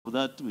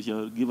that we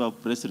shall give a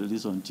press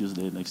release on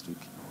Tuesday next week.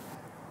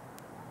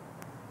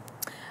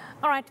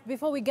 All right,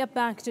 before we get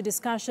back to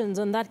discussions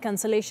on that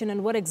cancellation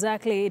and what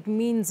exactly it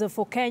means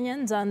for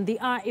Kenyans and the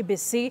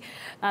IEBC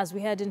as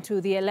we head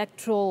into the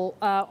electoral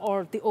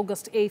or the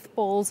August 8th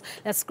polls,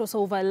 let's cross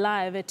over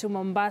live to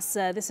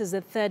Mombasa. This is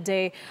the third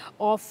day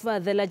of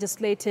the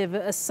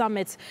legislative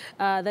summit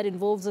that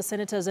involves the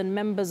senators and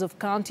members of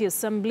county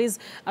assemblies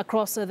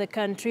across the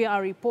country.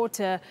 Our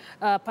reporter,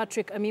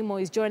 Patrick Amimo,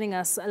 is joining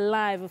us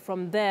live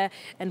from there,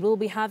 and we'll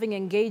be having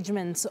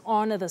engagements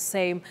on the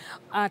same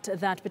at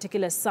that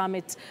particular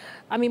summit.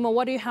 Amimo,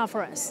 what do you have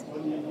for us?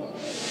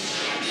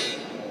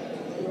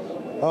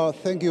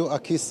 Thank you,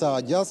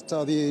 Akisa. Just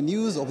the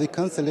news of the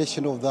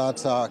cancellation of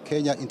that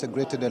Kenya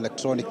Integrated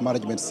Electronic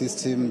Management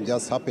System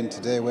just happened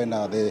today when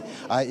the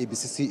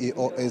IEBC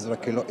CEO Ezra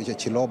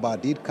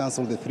Chiloba did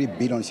cancel the 3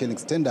 billion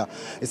shillings tender.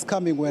 It's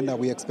coming when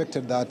we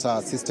expected that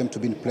system to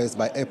be in place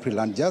by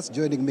April. And just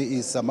joining me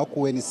is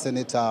Makueni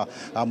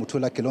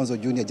Senator-Mutula Kilonzo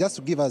Jnr. Just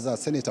to give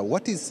us, Senator,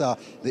 what is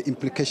the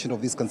implication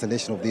of this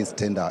cancellation of this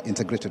tender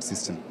integrated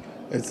system?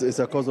 It's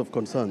a cause of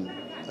concern.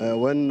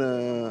 When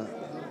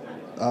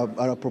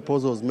our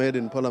proposal was made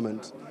in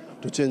Parliament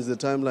to change the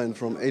timeline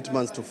from 8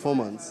 months to 4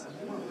 months,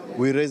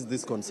 we raised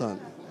this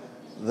concern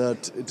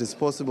that it is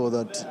possible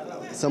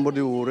that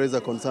somebody will raise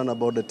a concern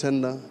about the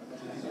tender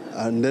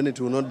and then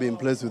it will not be in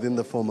place within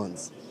the 4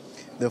 months.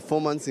 The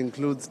 4 months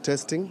includes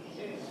testing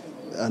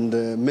and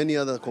many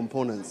other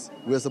components.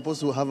 We are supposed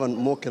to have a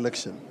mock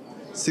election,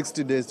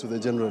 60 days to the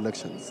general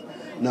elections.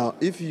 Now,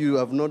 if you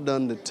have not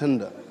done the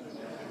tender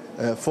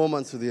 4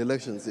 months to the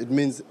elections, it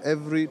means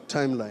every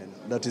timeline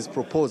that is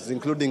proposed,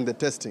 including the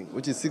testing,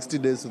 which is 60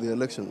 days to the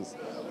elections,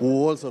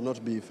 will also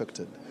not be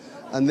affected.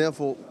 And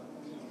therefore,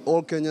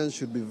 all Kenyans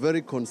should be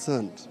very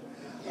concerned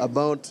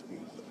about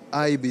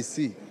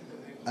IEBC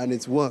and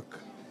its work.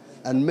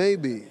 And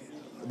maybe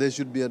they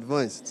should be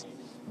advised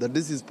that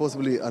this is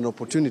possibly an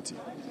opportunity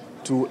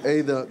to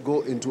either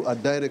go into a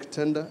direct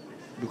tender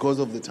because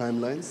of the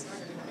timelines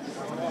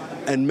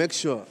and make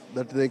sure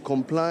that they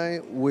comply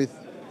with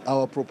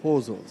our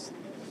proposals,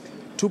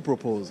 2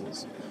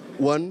 proposals.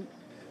 One,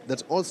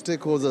 that all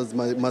stakeholders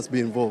must be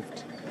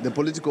involved, the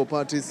political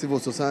parties, civil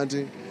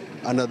society,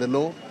 under the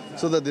law,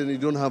 so that they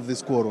don't have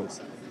these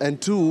quarrels. And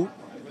 2,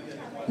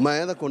 my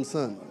other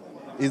concern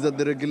is that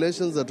the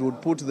regulations that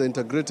would put the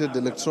integrated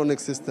electronic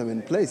system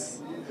in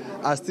place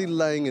are still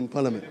lying in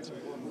Parliament.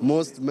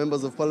 Most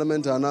members of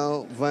Parliament are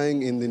now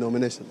vying in the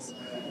nominations.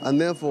 And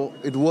therefore,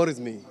 it worries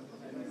me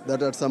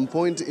that at some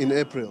point in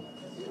April,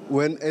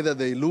 when either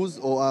they lose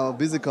or are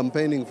busy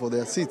campaigning for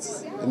their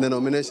seats in the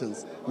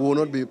nominations, we will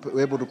not be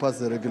able to pass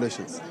the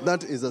regulations.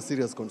 That is a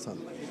serious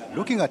concern.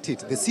 Looking at it,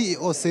 the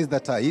CEO says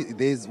that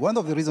there's one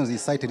of the reasons he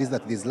cited is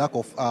that there's lack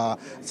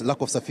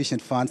of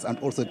sufficient funds and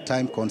also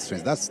time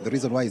constraints. That's the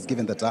reason why he's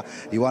given that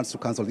he wants to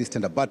cancel this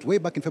tender. But way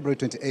back in February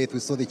 28th, we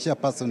saw the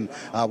chairperson,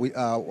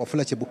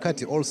 Wafula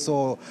Chebukati,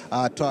 also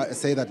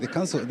say that they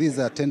canceled this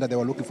tender. They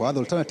were looking for other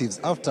alternatives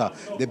after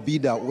the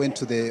bidder went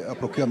to the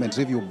procurement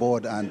review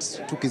board and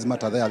took his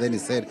matter there. Then he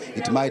said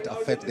it might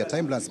affect their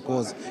timelines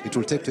because it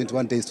will take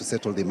 21 days to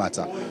settle the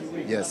matter.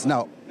 Yes.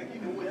 Now,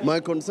 my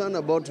concern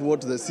about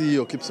what the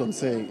CEO keeps on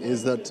saying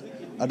is that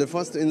at the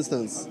first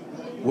instance,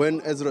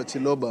 when Ezra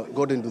Chiloba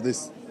got into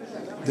this,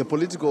 the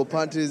political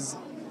parties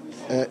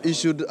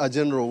issued a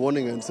general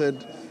warning and said,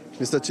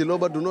 Mr.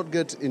 Chiloba, do not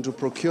get into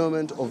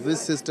procurement of this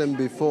system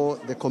before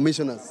the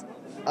commissioners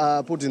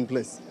are put in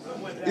place.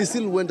 He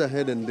still went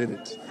ahead and did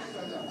it.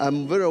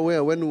 I'm very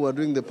aware when we were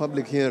doing the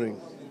public hearing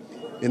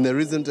in the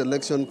recent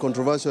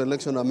controversial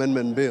election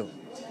amendment bill,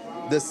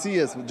 the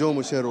CS, Joe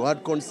Mucheru,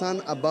 had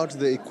concern about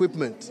the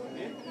equipment,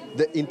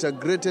 the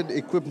integrated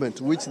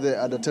equipment which they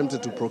had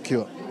attempted to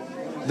procure.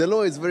 The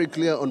law is very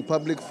clear on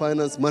public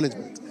finance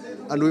management,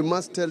 and we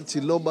must tell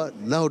Chiloba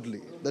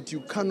loudly that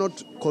you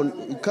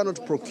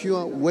cannot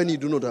procure when you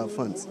do not have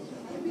funds.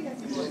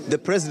 The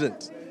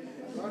president,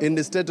 in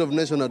the State of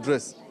Nation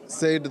address,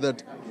 said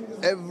that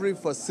every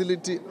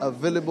facility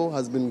available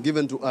has been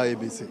given to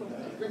IEBC.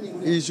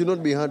 It should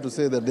not be hard to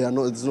say that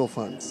there's no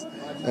funds,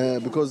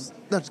 because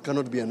that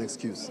cannot be an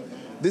excuse.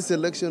 This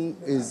election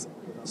is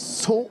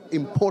so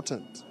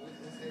important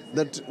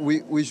that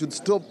we should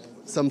stop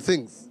some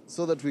things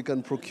so that we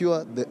can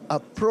procure the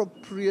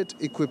appropriate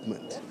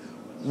equipment,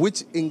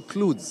 which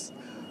includes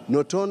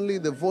not only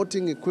the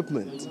voting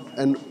equipment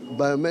and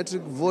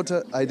biometric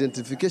voter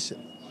identification,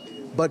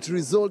 but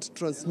result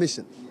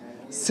transmission,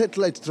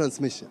 satellite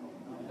transmission.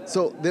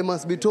 So they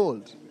must be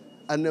told,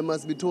 and they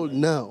must be told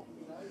now,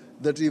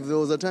 that if there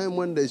was a time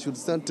when they should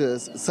start,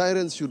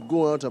 sirens should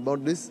go out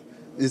about this,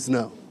 is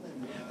now.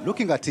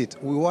 Looking at it,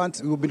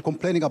 we've been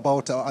complaining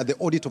about the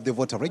audit of the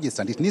voter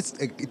register, and it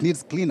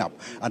needs cleanup.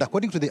 And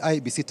according to the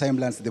IEBC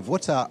timelines, the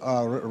voter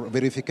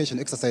verification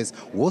exercise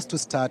was to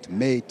start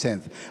May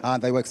 10th,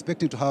 and they were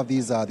expecting to have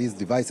these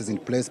devices in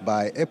place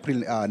by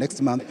April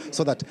next month,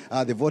 so that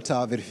the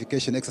voter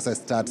verification exercise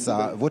starts,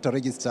 voter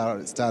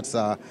register starts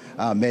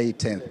May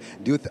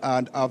 10th.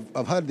 And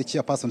I've heard the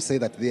chairperson say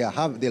that they'll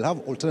have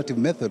alternative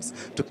methods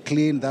to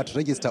clean that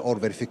register or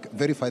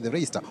verify the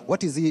register.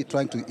 What is he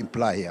trying to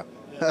imply here?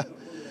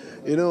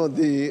 You know,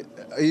 he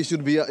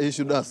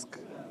should ask.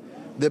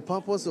 The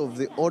purpose of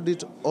the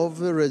audit of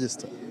the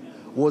register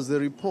was the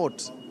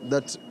report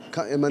that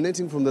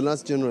emanating from the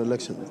last general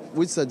election,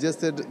 which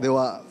suggested there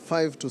were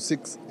 5 to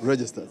 6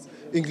 registers,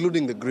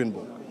 including the Green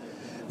Book.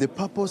 The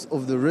purpose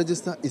of the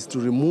register is to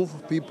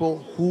remove people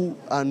who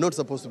are not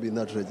supposed to be in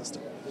that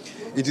register.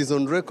 It is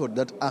on record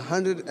that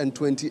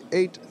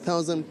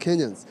 128,000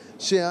 Kenyans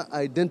share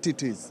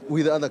identities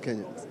with other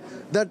Kenyans.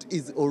 That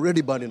is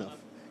already bad enough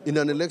in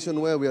an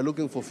election where we are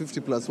looking for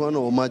 50+1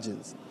 or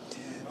margins.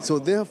 So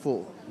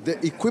therefore, the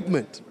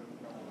equipment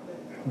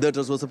that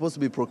was supposed to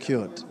be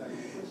procured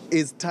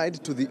is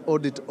tied to the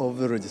audit of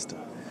the register.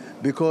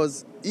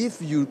 Because if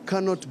you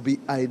cannot be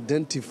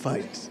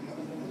identified,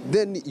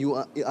 then you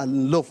are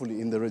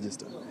unlawfully in the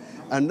register.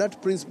 And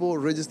that principal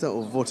register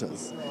of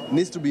voters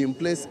needs to be in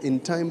place in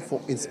time for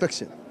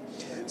inspection.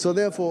 So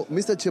therefore,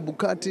 Mr.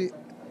 Chebukati,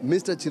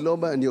 Mr.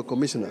 Chiloba, and your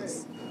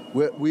commissioners,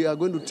 we are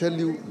going to tell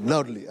you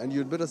loudly, and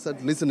you'd better start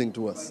listening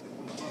to us,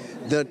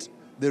 that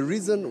the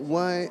reason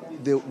why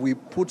we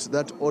put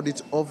that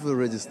audit of the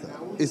register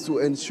is to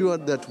ensure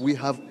that we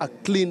have a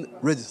clean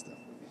register.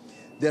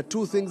 There are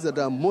 2 things that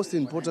are most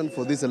important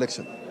for this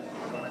election.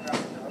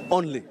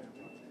 Only.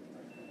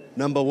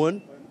 Number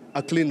 1,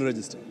 a clean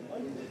register.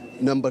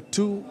 Number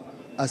 2,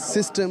 a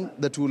system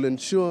that will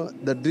ensure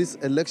that this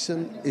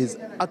election is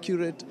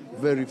accurate,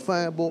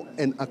 verifiable,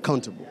 and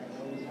accountable.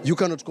 You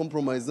cannot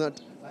compromise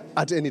that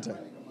at any time.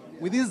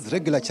 With these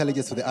regular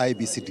challenges to the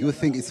IEBC, do you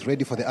think it's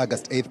ready for the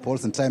August 8th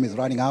polls and time is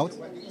running out?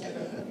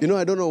 You know,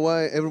 I don't know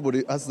why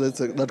everybody asks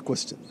that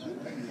question.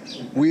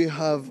 We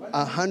have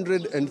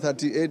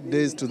 138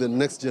 days to the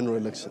next general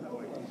election.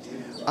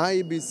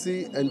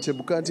 IEBC and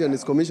Chebukati and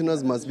his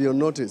commissioners must be on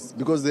notice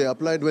because they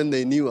applied when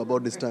they knew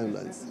about these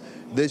timelines.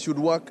 They should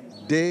work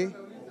day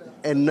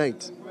and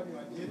night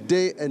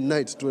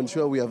to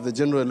ensure we have the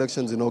general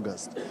elections in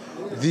August.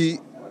 The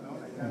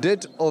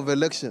date of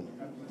election,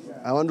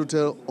 I want to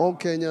tell all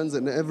Kenyans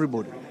and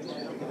everybody,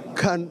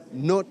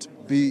 cannot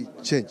be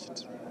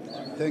changed.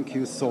 Thank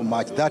you so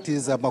much. That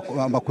is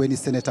Makueni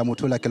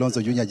Senator-Mutula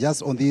Kilonzo Jnr.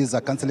 just on this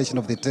cancellation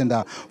of the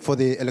tender for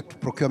the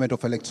procurement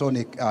of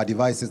electronic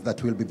devices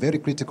that will be very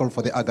critical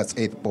for the August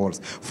 8th polls.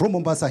 From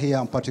Mombasa here,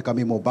 I'm Patrick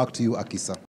Amimo. Back to you, Akisa.